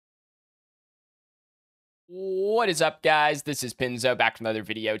What is up, guys? This is Pinzo back with another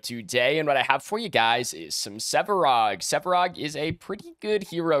video today, and what I have for you guys is some Sevarog. Sevarog is a pretty good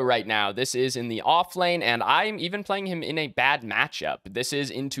hero right now. This is in the off lane, and I'm even playing him in a bad matchup. This is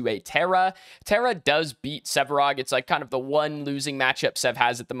into a Terra. Terra does beat Sevarog. It's like kind of the one losing matchup Sev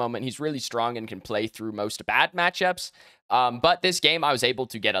has at the moment. He's really strong and can play through most bad matchups. But this game, I was able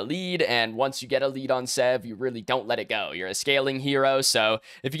to get a lead, and once you get a lead on Sev, you really don't let it go. You're a scaling hero, so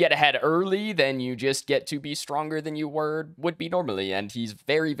if you get ahead early, then you just get to be stronger than you would be normally, and he's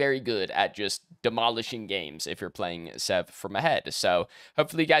very, very good at just demolishing games if you're playing Sev from ahead. So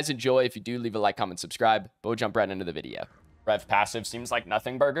hopefully you guys enjoy. If you do, leave a like, comment, subscribe, but we'll jump right into the video. Rev passive seems like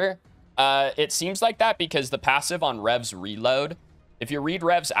nothing burger. It seems like that because the passive on Rev's reload, if you read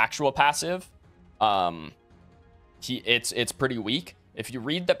Rev's actual passive, it's pretty weak. If you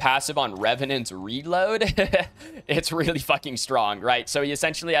read the passive on Revenant's reload, it's really fucking strong, right? So he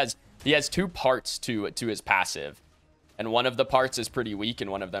essentially has two parts to his passive, and one of the parts is pretty weak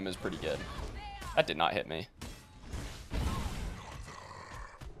and one of them is pretty good. That did not hit me.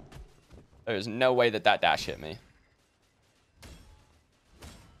 There's no way that dash hit me.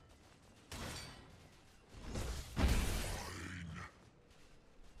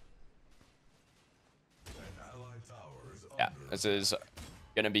 Yeah, this is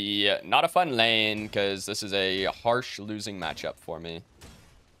going to be not a fun lane because this is a harsh losing matchup for me.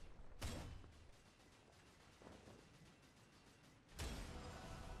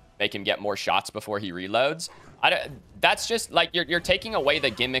 Make him get more shots before he reloads. That's just like you're taking away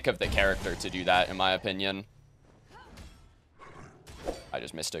the gimmick of the character to do that, in my opinion. I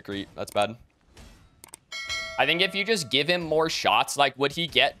just missed a creep. That's bad. I think if you just give him more shots, like, would he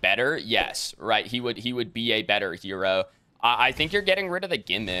get better? Yes, right. He would be a better hero. I think you're getting rid of the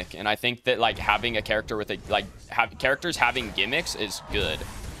gimmick, and I think that like having a character with a characters having gimmicks is good,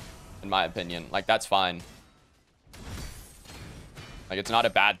 in my opinion. Like, that's fine. Like, it's not a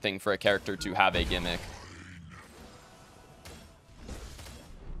bad thing for a character to have a gimmick.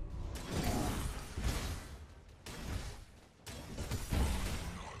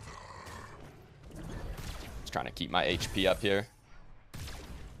 Just trying to keep my HP up here.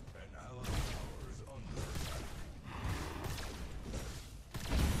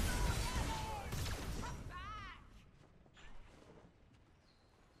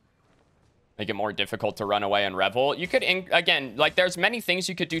 Make it more difficult to run away and revel. You could, again, like, there's many things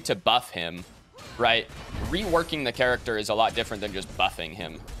you could do to buff him, right? Reworking the character is a lot different than just buffing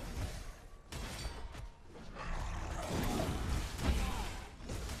him.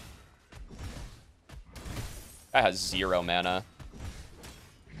 That has 0 mana.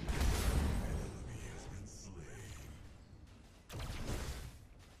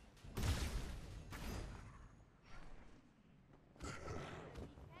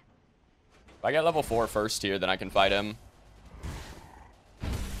 If I get level 4 first here, then I can fight him.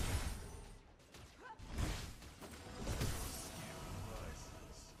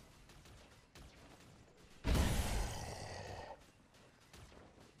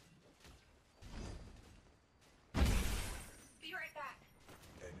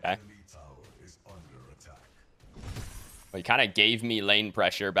 Okay. Well, he kind of gave me lane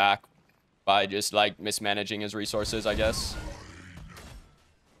pressure back by just like mismanaging his resources, I guess.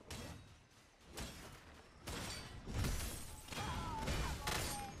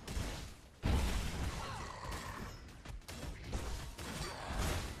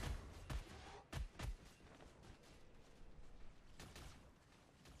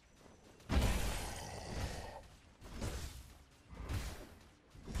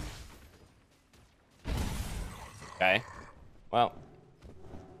 Okay, well,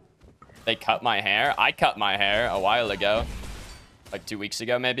 they cut my hair. I cut my hair a while ago, like 2 weeks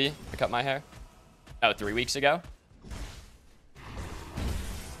ago, maybe. I cut my hair. No, 3 weeks ago.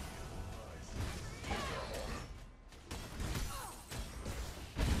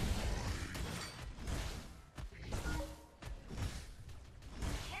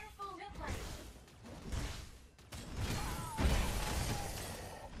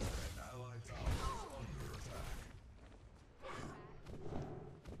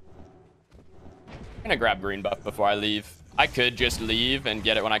 I'm gonna grab green buff before I leave. I could just leave and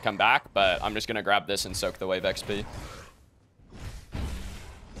get it when I come back, but I'm just gonna grab this and soak the wave XP.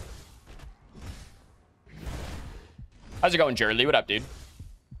 How's it going, Jurley? What up, dude?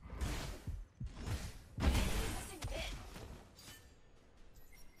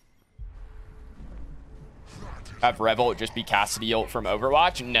 Have Revolt just be Cassidy ult from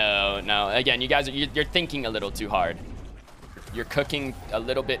Overwatch? No. Again, you guys, you're thinking a little too hard. You're cooking a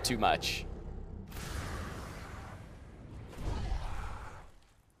little bit too much.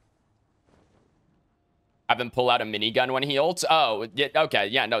 Have him pull out a minigun when he ults. Oh, yeah, okay.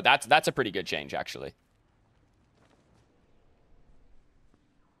 Yeah, no, that's a pretty good change, actually.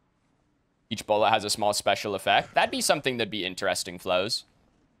 Each bullet has a small special effect. That'd be something that'd be interesting, Flows.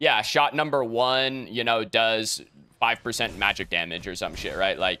 Yeah, shot number 1, you know, does 5% magic damage or some shit,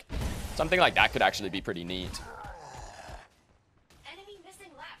 right? Like, something like that could actually be pretty neat. Enemy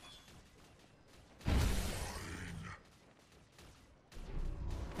missing left.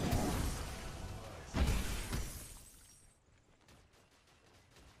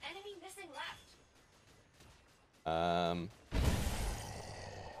 Enemy missing left.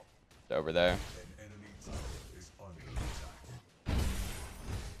 Over there.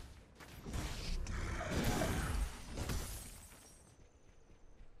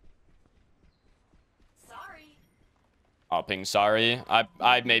 I'll ping sorry.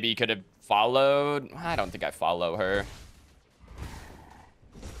 I maybe could have followed. I don't think I follow her.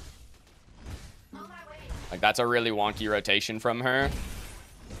 Like, that's a really wonky rotation from her.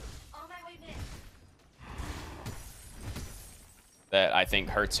 That I think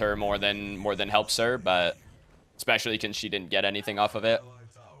hurts her more than helps her, but especially since she didn't get anything off of it.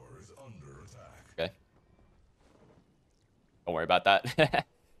 Okay. Don't worry about that.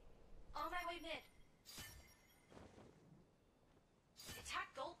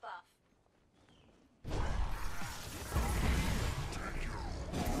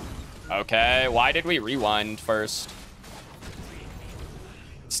 Okay, why did we rewind first?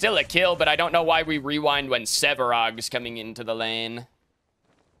 Still a kill, but I don't know why we rewind when Sevarog's coming into the lane.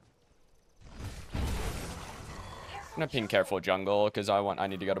 I'm gonna ping careful jungle, because I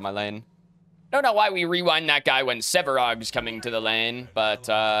need to go to my lane. Don't know why we rewind that guy when Sevarog's coming to the lane, but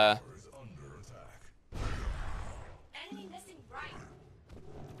how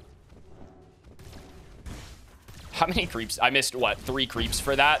many creeps? I missed, what, 3 creeps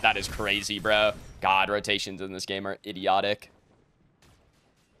for that? That is crazy, bro. God, rotations in this game are idiotic.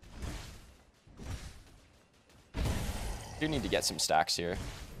 Do need to get some stacks here.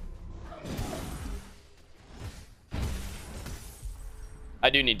 I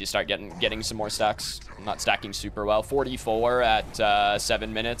do need to start getting some more stacks. I'm not stacking super well. 44 at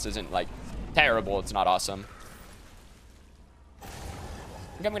 7 minutes isn't, like, terrible. It's not awesome. I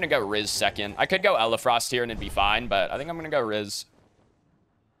think I'm going to go Riz second. I could go Elefrost here and it'd be fine, but I think I'm going to go Riz.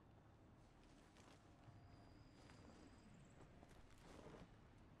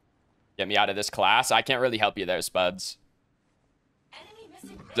 Get me out of this class. I can't really help you there, Spuds. Is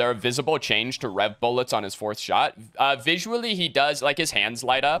there a visible change to rev bullets on his 4th shot? Visually, he does, like, his hands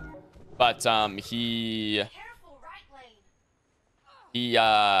light up. But,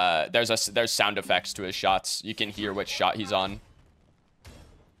 there's sound effects to his shots. You can hear which shot he's on.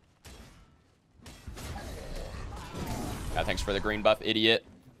 Yeah, thanks for the green buff, idiot.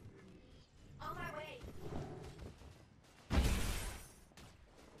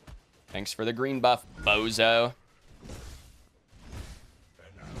 Thanks for the green buff, bozo.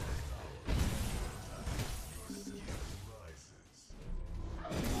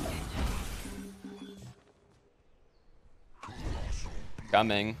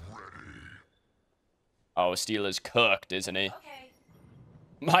 Coming. Oh, Steel is cooked, isn't he? Okay.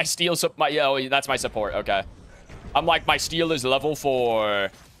 My Steel, oh, that's my support, okay. I'm like, my Steel is level 4.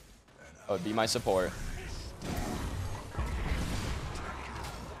 Oh, it'd be my support.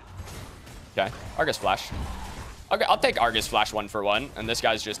 Okay, Argus Flash. Okay, I'll take Argus Flash 1 for 1, and this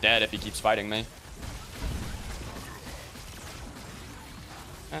guy's just dead if he keeps fighting me.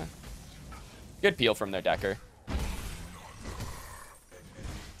 Good peel from their Decker.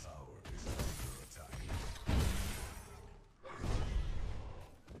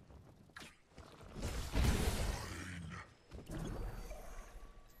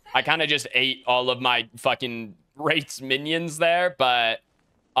 I kind of just ate all of my fucking Wraith's minions there, but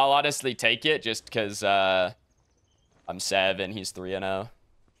I'll honestly take it just because I'm Sev and he's 3-0.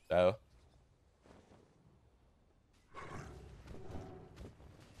 So.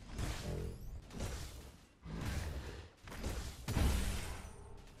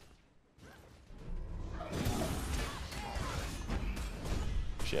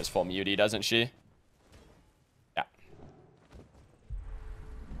 She has full muty, doesn't she? Yeah.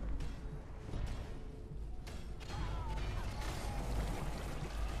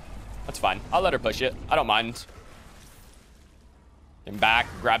 That's fine. I'll let her push it. I don't mind. Come back,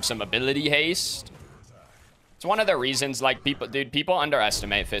 grab some ability haste. It's one of the reasons, like, people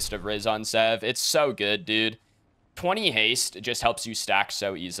underestimate Fist of Riz on Sev. It's so good, dude. 20 haste just helps you stack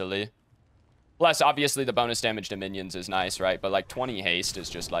so easily. Plus, obviously, the bonus damage to minions is nice, right? But, like, 20 haste is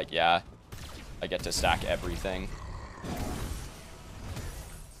just like, yeah, I get to stack everything.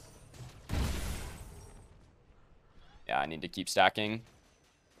 I need to keep stacking.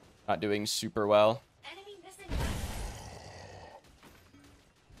 Not doing super well.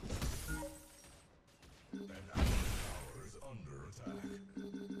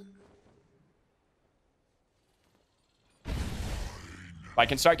 If I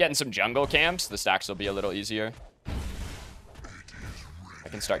can start getting some jungle camps, the stacks will be a little easier. I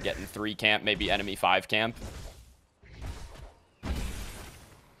can start getting 3 camp, maybe enemy 5 camp.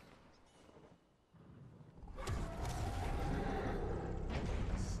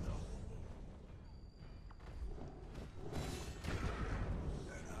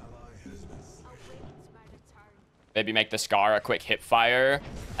 Maybe make the Scar a quick hip fire.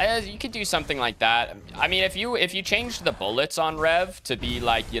 You could do something like that. I mean, if you change the bullets on Rev to be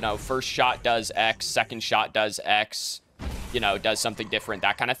like, you know, first shot does X, second shot does X, you know, does something different,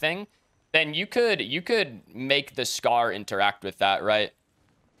 that kind of thing, then you could make the Scar interact with that, right?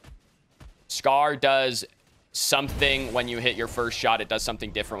 Scar does something when you hit your first shot. It does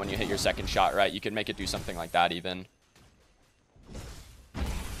something different when you hit your second shot, right? You could make it do something like that even.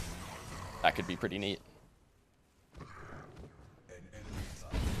 That could be pretty neat.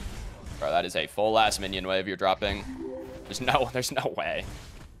 Bro, that is a full ass minion wave you're dropping. There's no way.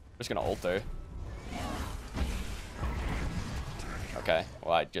 I'm just gonna ult her. Okay,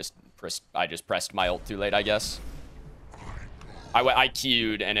 well I just pressed my ult too late, I guess. I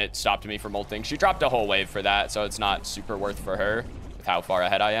queued and it stopped me from ulting. She dropped a whole wave for that, so it's not super worth for her with how far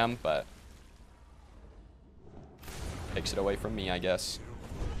ahead I am, but takes it away from me, I guess.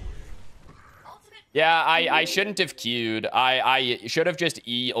 Yeah, I shouldn't have queued. I should have just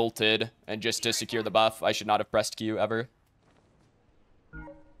E-ulted and just to secure the buff. I should not have pressed Q ever.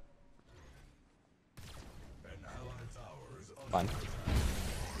 Fine.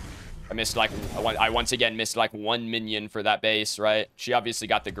 I missed like, I once again missed like 1 minion for that base, right? She obviously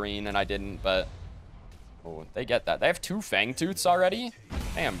got the green and I didn't, but... Oh, they get that. They have 2 Fang Tooths already?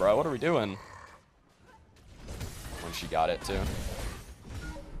 Damn, bro, what are we doing? When she got it, too.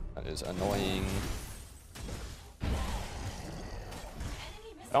 That is annoying.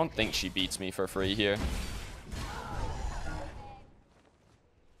 I don't think she beats me for free here.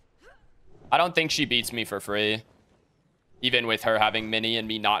 I don't think she beats me for free. Even with her having mini and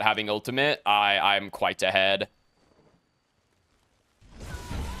me not having ultimate, I'm quite ahead.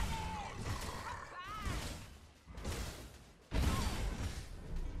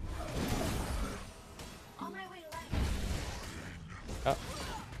 Oh.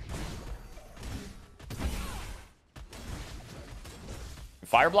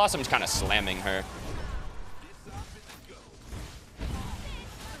 Fireblossom's kind of slamming her.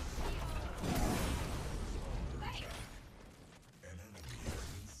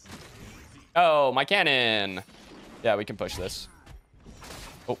 Oh, my cannon. Yeah, we can push this.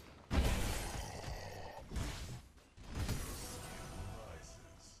 Oh.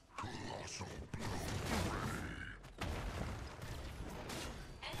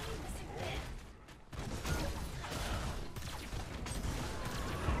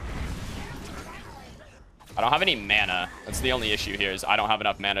 I don't have any mana. That's the only issue here, is I don't have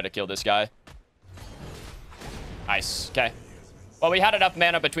enough mana to kill this guy. Nice. Okay. Well, we had enough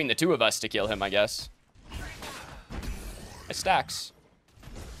mana between the 2 of us to kill him, I guess. Nice stacks.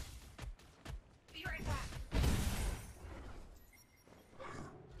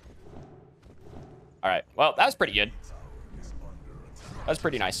 Alright. Well, that was pretty good. That was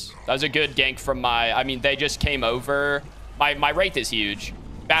pretty nice. That was a good gank from my... I mean, they just came over. My Wraith is huge.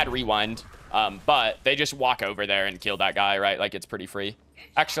 Bad rewind. But they just walk over there and kill that guy, right? Like, it's pretty free.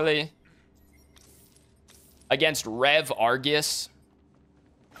 Actually, against Rev Argus,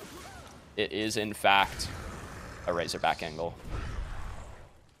 it is, in fact, a Razorback angle.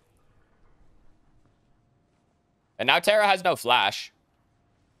 And now Terra has no flash.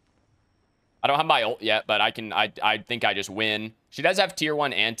 I don't have my ult yet, but I think I just win. She does have tier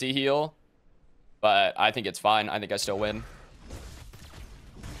 1 anti-heal, but I think it's fine. I think I still win.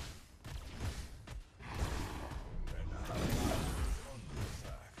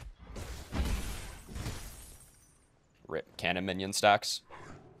 Rip cannon minion stacks.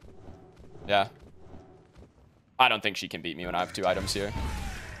 Yeah. I don't think she can beat me when I have 2 items here.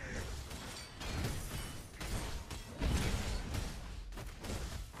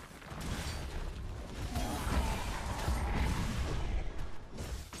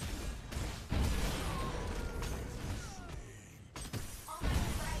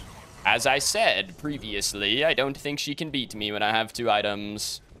 As I said previously, I don't think she can beat me when I have 2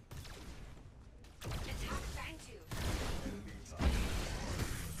 items.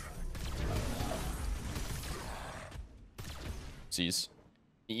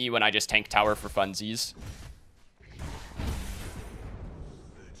 When I just tank tower for funsies.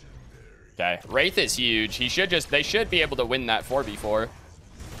 Okay, Wraith is huge. They should be able to win that 4v4.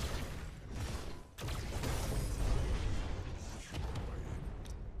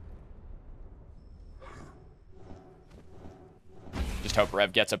 Just hope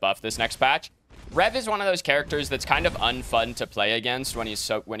Rev gets a buff this next patch. Rev is one of those characters that's kind of unfun to play against when he's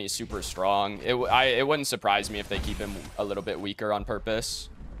super strong. It wouldn't surprise me if they keep him a little bit weaker on purpose,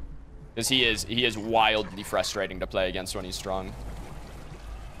 because he is wildly frustrating to play against when he's strong.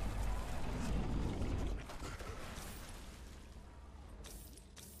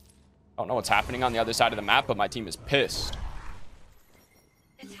 I don't know what's happening on the other side of the map, but my team is pissed.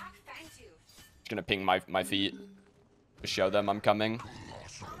 Just gonna ping my feet to show them I'm coming.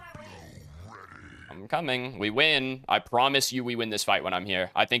 I'm coming. We win. I promise you we win this fight when I'm here.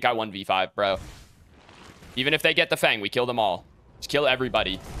 I think I won V5, bro. Even if they get the Fang, we kill them all. Just kill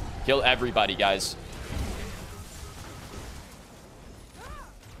everybody. Kill everybody, guys.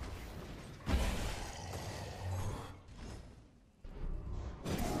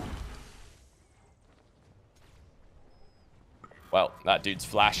 Well, that dude's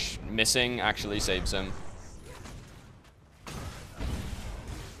flash missing actually saves him.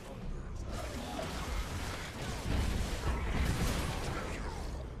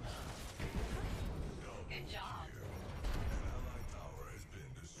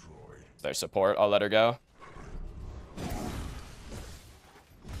 Their support, I'll let her go.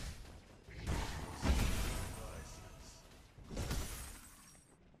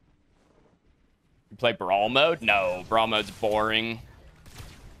 You play Brawl mode? No, Brawl mode's boring.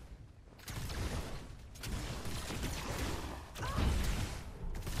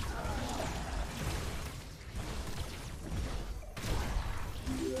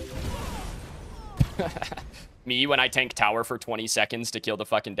 Me when I tank tower for 20 seconds to kill the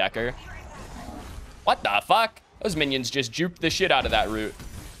fucking Decker. What the fuck? Those minions just juked the shit out of that root.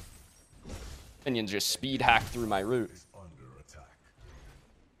 Minions just speed hacked through my root.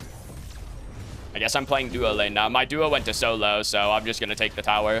 I guess I'm playing duo lane now. My duo went to solo, so I'm just gonna take the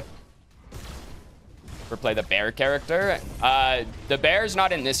tower. Or play the bear character. The bear's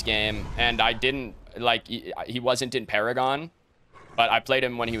not in this game, and I didn't, like, he wasn't in Paragon, but I played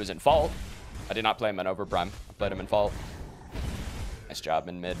him when he was in Fault. I did not play him in Overprime. I played him in Fault. Nice job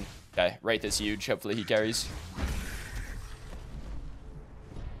in mid. Okay, Wraith is huge. Hopefully he carries.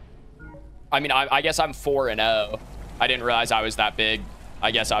 I mean, I guess I'm 4-0. I didn't realize I was that big.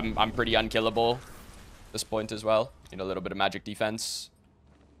 I guess I'm pretty unkillable at this point as well. Need a little bit of magic defense.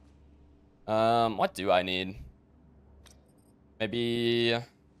 What do I need? Maybe...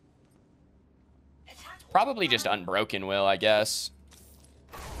 probably just Unbroken Will, I guess.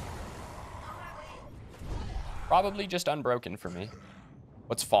 Probably just Unbroken for me.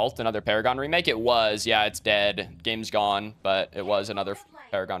 What's Fault? Another Paragon remake? It was. Yeah, it's dead. Game's gone, but it was another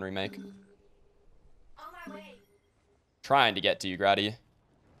Paragon remake. Trying to get to you, Grady.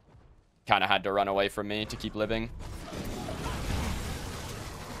 Kind of had to run away from me to keep living.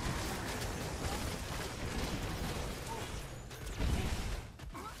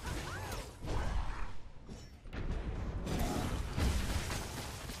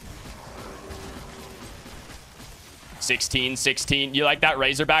 $16. You like that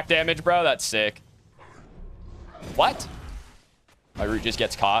Razorback damage, bro? That's sick. What? My root just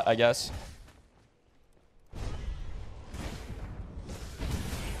gets caught, I guess.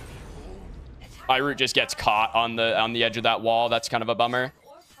 My root just gets caught on the edge of that wall. That's kind of a bummer.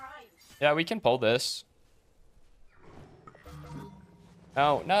 Yeah, we can pull this.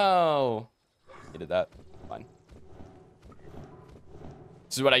 Oh, no. Needed that. Fine.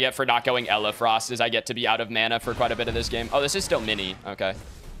 This is what I get for not going Ella Frost, is I get to be out of mana for quite a bit of this game. Oh, this is still mini. Okay.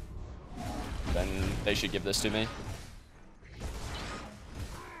 Then they should give this to me.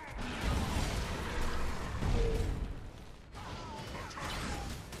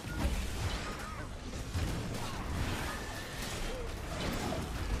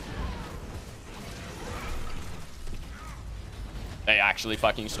 They actually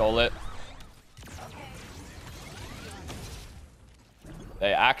fucking stole it.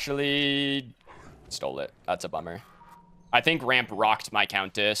 They actually stole it. That's a bummer. I think Ramp rocked my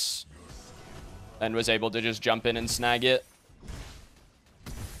Countess and was able to just jump in and snag it.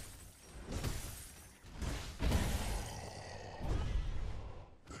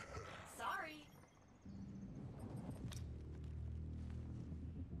 Sorry.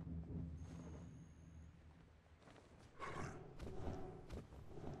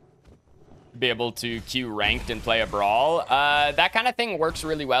 Be able to queue ranked and play a brawl. That kind of thing works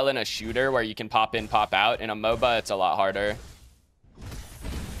really well in a shooter where you can pop in, pop out. In a MOBA, it's a lot harder.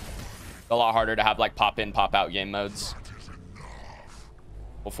 A lot harder to have like pop in, pop out game modes.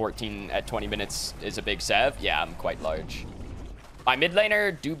 Well, 14 at 20 minutes is a big sev. Yeah, I'm quite large. My mid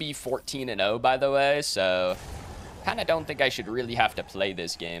laner do be 14-0, by the way, so kind of don't think I should really have to play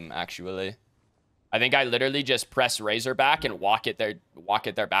this game, actually. I think I literally just press Razorback and walk at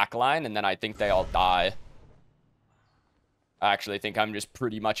their back line, and then I think they all die. I actually think I'm just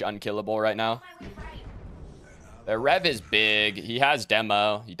pretty much unkillable right now. Their Rev is big. He has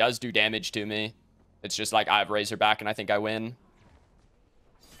demo. He does do damage to me. It's just like I have Razorback, and I think I win.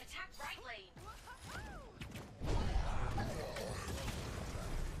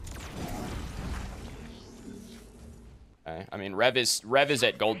 Okay. I mean, Rev is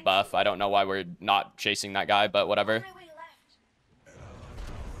at gold buff. I don't know why we're not chasing that guy, but whatever.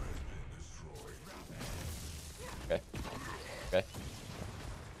 Okay. Okay.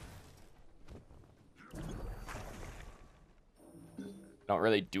 Don't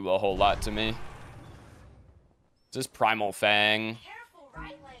really do a whole lot to me. This is Primal Fang.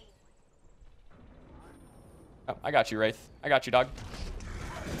 Oh, I got you, Wraith. I got you, dog.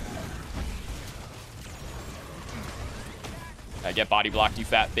 I get body blocked, you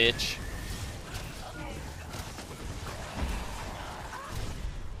fat bitch.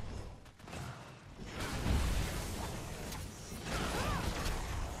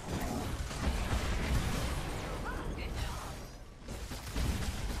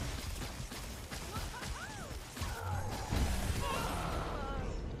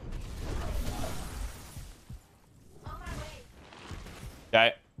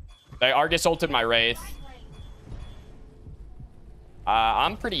 Okay. They Argus ulted my Wraith.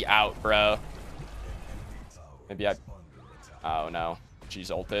 I'm pretty out, bro. Maybe I... Oh, no.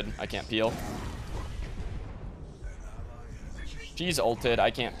 She's ulted. I can't peel. She's ulted.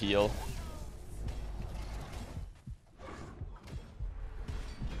 I can't peel.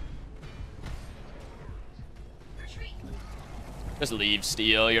 Just leave,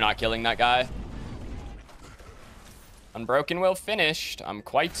 Steel. You're not killing that guy. Unbroken Will finished. I'm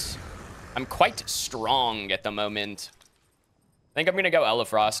quite strong at the moment. I think I'm gonna go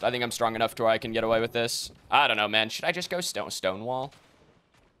Elefrost. I think I'm strong enough to where I can get away with this. I don't know, man. Should I just go Stonewall?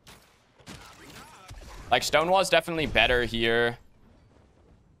 Like, Stonewall is definitely better here.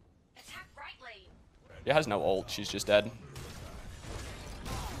 She has no ult. She's just dead.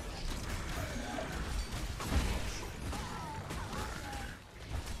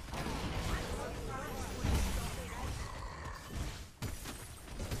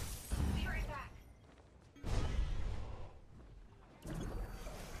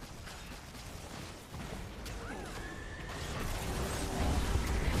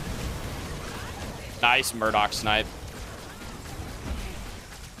 Nice Murdoch snipe.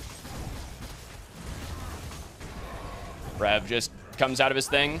 Rev just comes out of his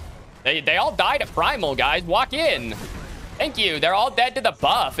thing. They all died at Primal, guys. Walk in. Thank you. They're all dead to the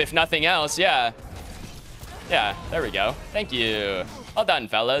buff, if nothing else. Yeah. Yeah, there we go. Thank you. Well done,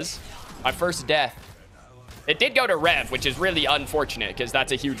 fellas. My first death. It did go to Rev, which is really unfortunate, because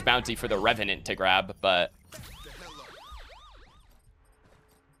that's a huge bounty for the Revenant to grab, but...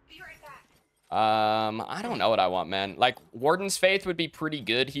 I don't know what I want, man. Like, Wardens Faith would be pretty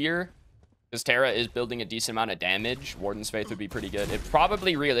good here. Because Terra is building a decent amount of damage. Wardens Faith would be pretty good. It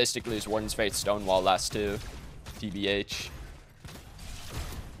probably, realistically, is Wardens Faith Stonewall less, too. TBH.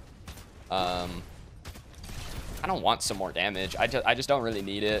 I don't want some more damage. I just don't really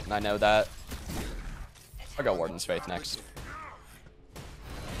need it, and I know that. I'll go Wardens Faith next.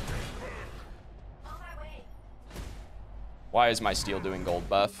 Why is my Steel doing gold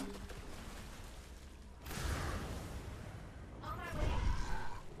buff?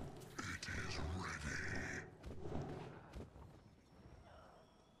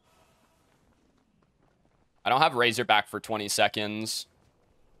 I don't have Razorback for 20 seconds.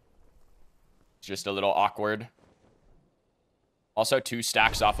 It's just a little awkward. Also, 2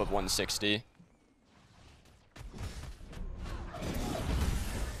 stacks off of 160.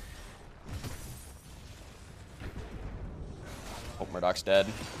 Oh, Murdoch's dead.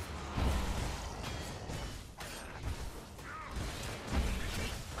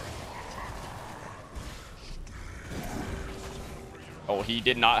 Oh, he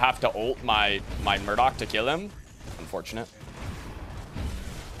did not have to ult my Murdoch to kill him. Unfortunate.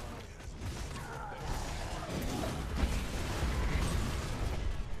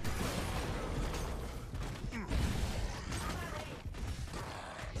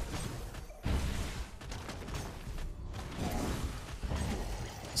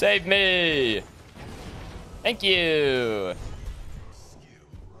 Save me! Thank you!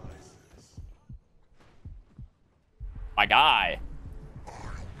 My guy.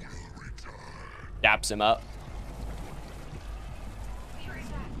 Daps him up.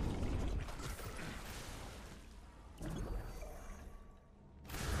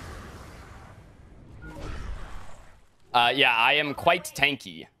 Yeah, I am quite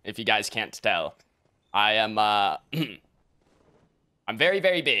tanky, if you guys can't tell. I am, I'm very,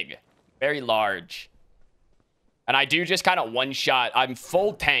 very big. Very large. And I do just kind of one-shot. I'm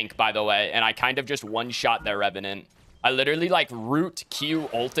full tank, by the way, and I kind of just one-shot their Revenant. I literally, like, root Q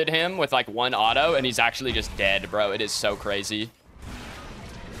ulted him with, like, one auto, and he's actually just dead, bro. It is so crazy.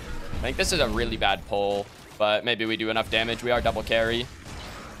 I think this is a really bad pull, but maybe we do enough damage. We are double carry.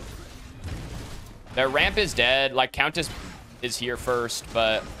 Their ramp is dead. Like, Countess is here first,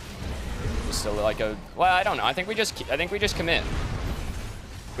 but it's still like a... Well, I don't know. I think we just commit.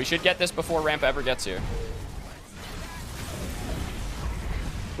 We should get this before ramp ever gets here.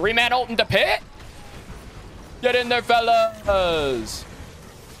 3-man ult into pit. Get in there, fellas.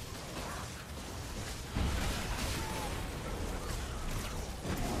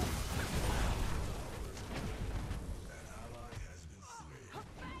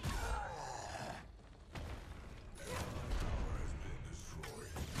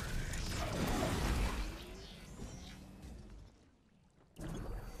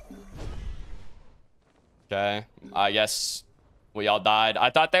 Okay, I guess we all died. I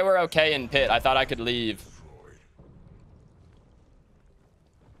thought they were okay in pit. I thought I could leave.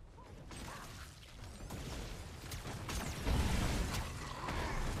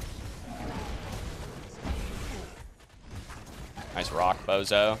 Nice rock,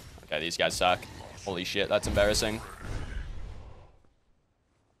 bozo. Okay, these guys suck. Holy shit, that's embarrassing.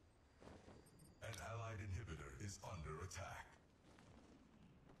 An allied inhibitor is under attack.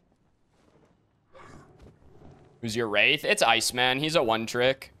 Who's your Wraith? It's Iceman. He's a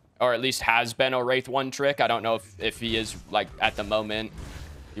one-trick. Or at least has been a Wraith one-trick. I don't know if he is, like, at the moment.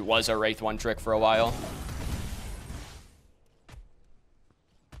 He was a Wraith one-trick for a while.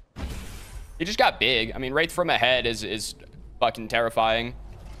 He just got big. I mean, Wraith from ahead is fucking terrifying.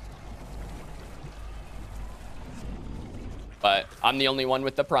 But I'm the only one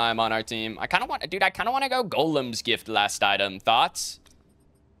with the Prime on our team. I kind of want to go Golems Gift last item. Thoughts?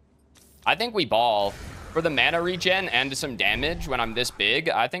 I think we ball. For the mana regen and some damage when I'm this big,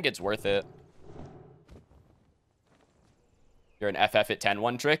 I think it's worth it. You're an FF at 10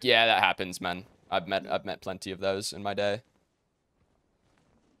 one trick? Yeah, that happens, man. I've met plenty of those in my day.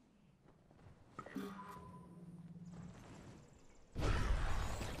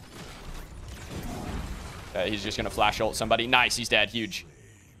 Okay, he's just gonna flash ult somebody. Nice, he's dead. Huge.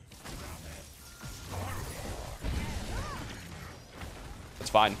 It's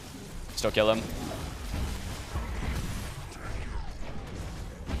fine. Still kill him.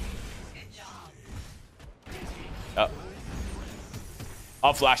 Oh.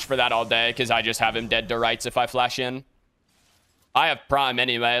 I'll flash for that all day because I just have him dead to rights if I flash in. I have Prime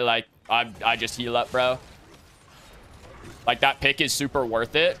anyway. Like, I just heal up, bro. Like, that pick is super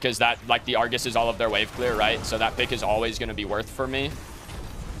worth it because that, like, the Argus is all of their wave clear, right? So that pick is always going to be worth for me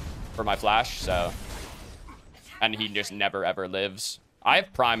for my flash, so. And he just never, ever lives. I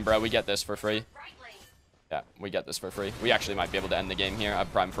have Prime, bro. We get this for free. Yeah, we get this for free. We actually might be able to end the game here. I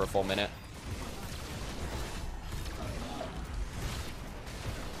have Prime for a full minute.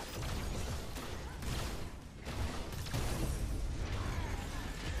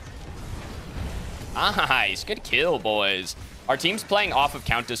 Nice. Good kill, boys. Our team's playing off of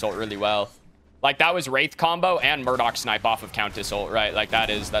Countess ult really well. Like, that was Wraith combo and Murdoch snipe off of Countess ult, right? Like,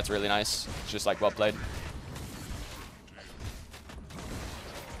 that's really nice. It's just, like, well played.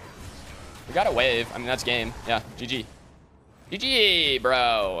 We got a wave. I mean, that's game. Yeah, GG. GG,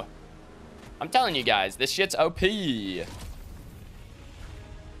 bro. I'm telling you guys, this shit's OP.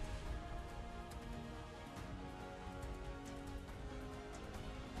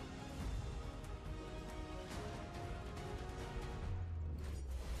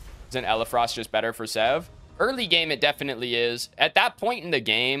 Isn't Elefrost just better for Sev? Early game, it definitely is. At that point in the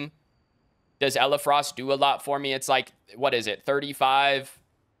game, does Elefrost do a lot for me? It's like, what is it? 35?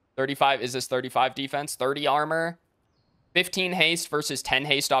 35? Is this 35 defense? 30 armor? 15 haste versus 10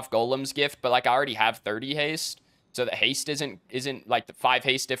 haste off Golem's Gift, but like I already have 30 haste. So the haste isn't like the 5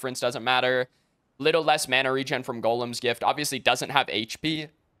 haste difference doesn't matter. Little less mana regen from Golem's Gift. Obviously doesn't have HP.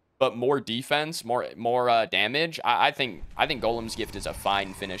 But more defense, more damage. I think Golem's Gift is a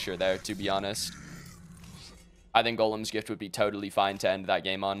fine finisher there, to be honest. I think Golem's Gift would be totally fine to end that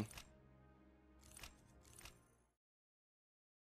game on.